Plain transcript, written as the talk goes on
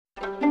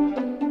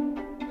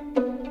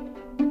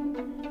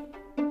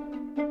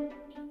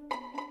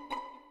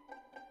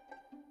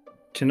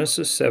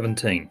Genesis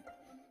 17.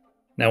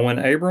 Now when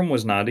Abram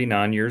was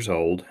 99 years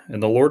old,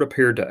 and the Lord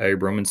appeared to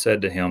Abram and said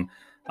to him,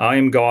 I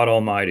am God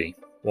Almighty.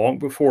 Walk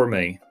before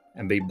me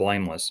and be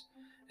blameless,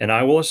 and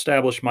I will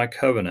establish my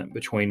covenant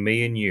between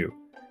me and you,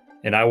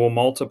 and I will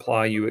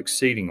multiply you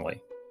exceedingly.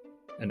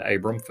 And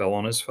Abram fell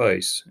on his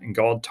face, and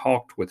God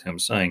talked with him,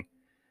 saying,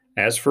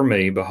 As for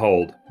me,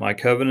 behold, my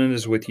covenant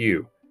is with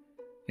you,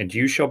 and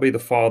you shall be the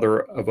father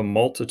of a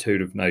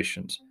multitude of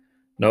nations.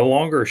 No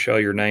longer shall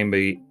your name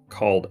be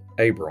called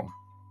Abram,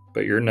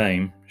 but your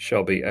name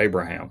shall be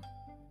Abraham.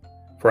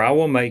 For I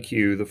will make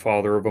you the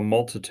father of a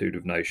multitude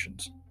of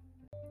nations,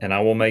 and I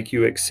will make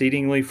you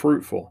exceedingly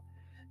fruitful,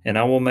 and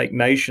I will make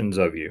nations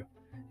of you,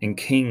 and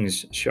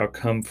kings shall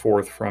come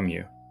forth from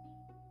you.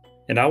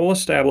 And I will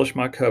establish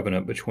my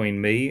covenant between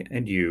me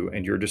and you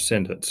and your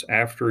descendants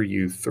after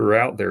you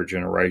throughout their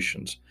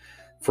generations,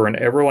 for an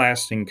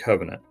everlasting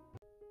covenant,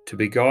 to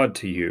be God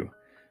to you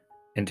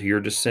and to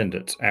your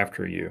descendants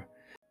after you.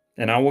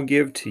 And I will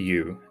give to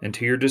you and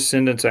to your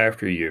descendants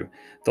after you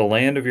the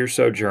land of your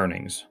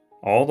sojournings,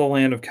 all the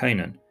land of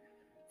Canaan,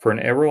 for an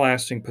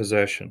everlasting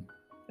possession,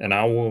 and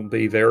I will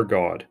be their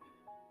God.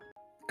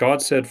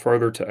 God said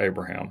further to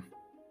Abraham,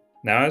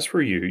 Now as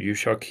for you, you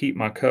shall keep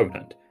my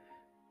covenant,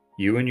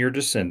 you and your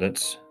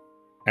descendants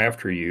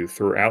after you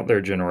throughout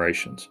their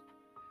generations.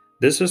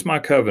 This is my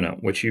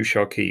covenant which you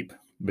shall keep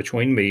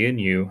between me and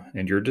you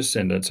and your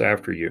descendants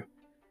after you.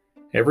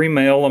 Every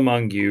male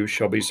among you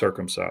shall be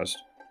circumcised.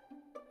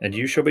 And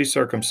you shall be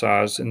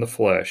circumcised in the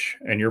flesh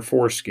and your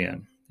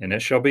foreskin, and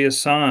it shall be a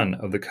sign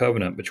of the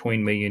covenant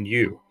between me and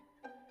you.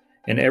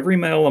 And every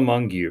male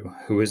among you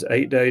who is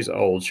 8 days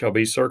old shall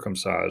be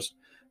circumcised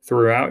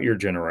throughout your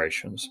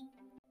generations.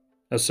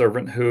 A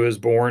servant who is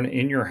born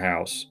in your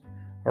house,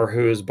 or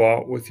who is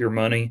bought with your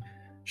money,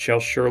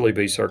 shall surely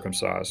be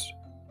circumcised.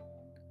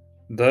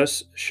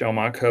 Thus shall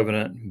my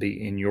covenant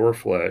be in your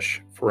flesh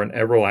for an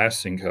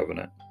everlasting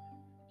covenant.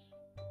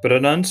 But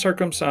an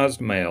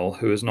uncircumcised male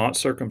who is not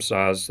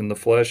circumcised in the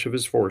flesh of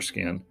his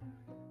foreskin,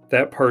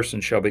 that person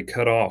shall be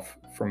cut off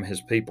from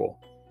his people.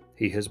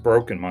 He has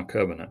broken my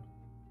covenant.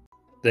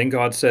 Then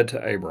God said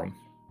to Abram,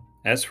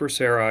 As for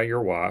Sarai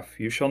your wife,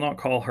 you shall not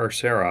call her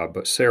Sarai,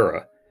 but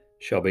Sarah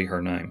shall be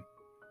her name.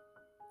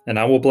 And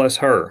I will bless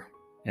her,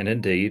 and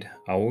indeed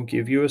I will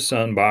give you a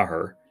son by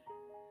her.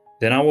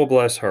 Then I will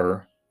bless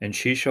her, and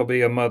she shall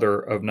be a mother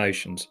of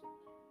nations,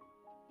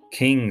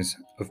 kings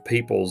of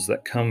peoples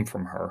that come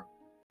from her.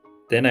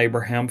 Then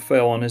Abraham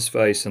fell on his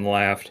face and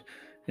laughed,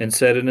 and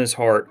said in his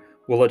heart,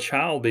 Will a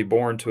child be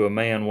born to a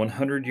man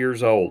 100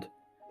 years old?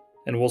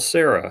 And will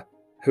Sarah,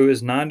 who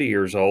is 90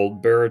 years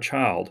old, bear a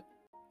child?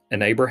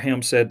 And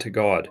Abraham said to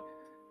God,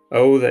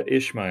 Oh, that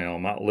Ishmael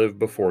might live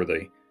before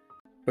thee.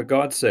 But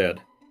God said,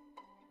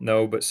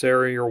 No, but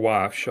Sarah your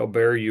wife shall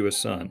bear you a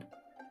son,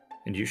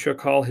 and you shall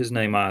call his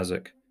name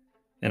Isaac.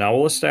 And I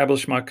will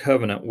establish my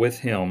covenant with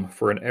him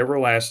for an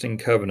everlasting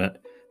covenant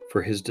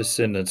for his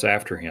descendants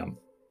after him.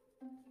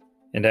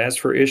 And as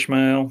for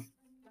Ishmael,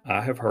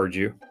 I have heard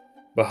you.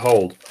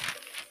 Behold,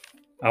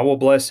 I will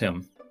bless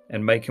him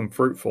and make him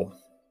fruitful,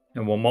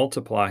 and will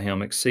multiply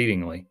him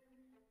exceedingly.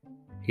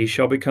 He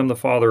shall become the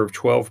father of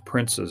 12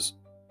 princes,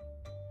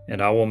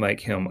 and I will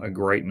make him a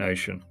great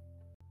nation.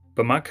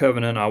 But my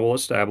covenant I will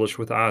establish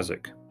with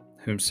Isaac,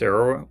 whom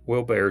Sarah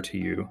will bear to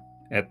you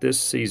at this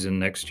season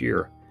next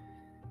year.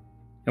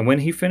 And when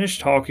he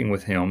finished talking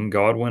with him,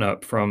 God went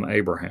up from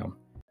Abraham.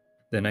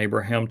 Then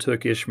Abraham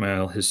took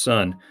Ishmael his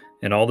son,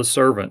 and all the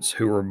servants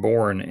who were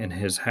born in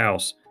his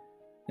house,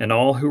 and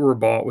all who were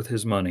bought with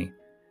his money,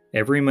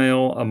 every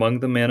male among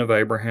the men of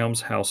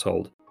Abraham's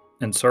household,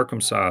 and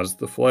circumcised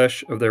the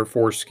flesh of their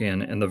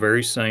foreskin in the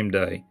very same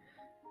day,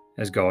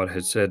 as God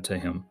had said to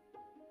him.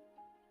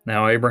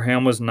 Now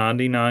Abraham was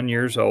 99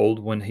 years old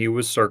when he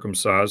was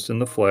circumcised in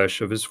the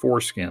flesh of his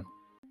foreskin.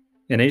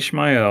 And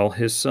Ishmael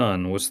his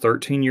son was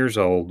 13 years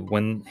old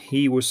when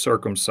he was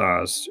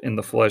circumcised in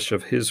the flesh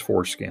of his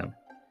foreskin.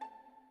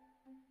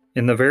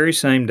 In the very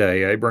same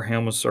day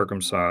Abraham was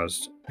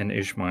circumcised, and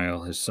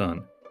Ishmael his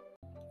son.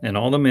 And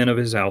all the men of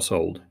his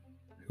household,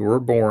 who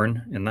were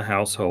born in the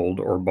household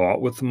or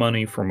bought with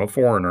money from a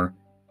foreigner,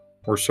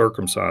 were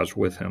circumcised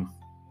with him.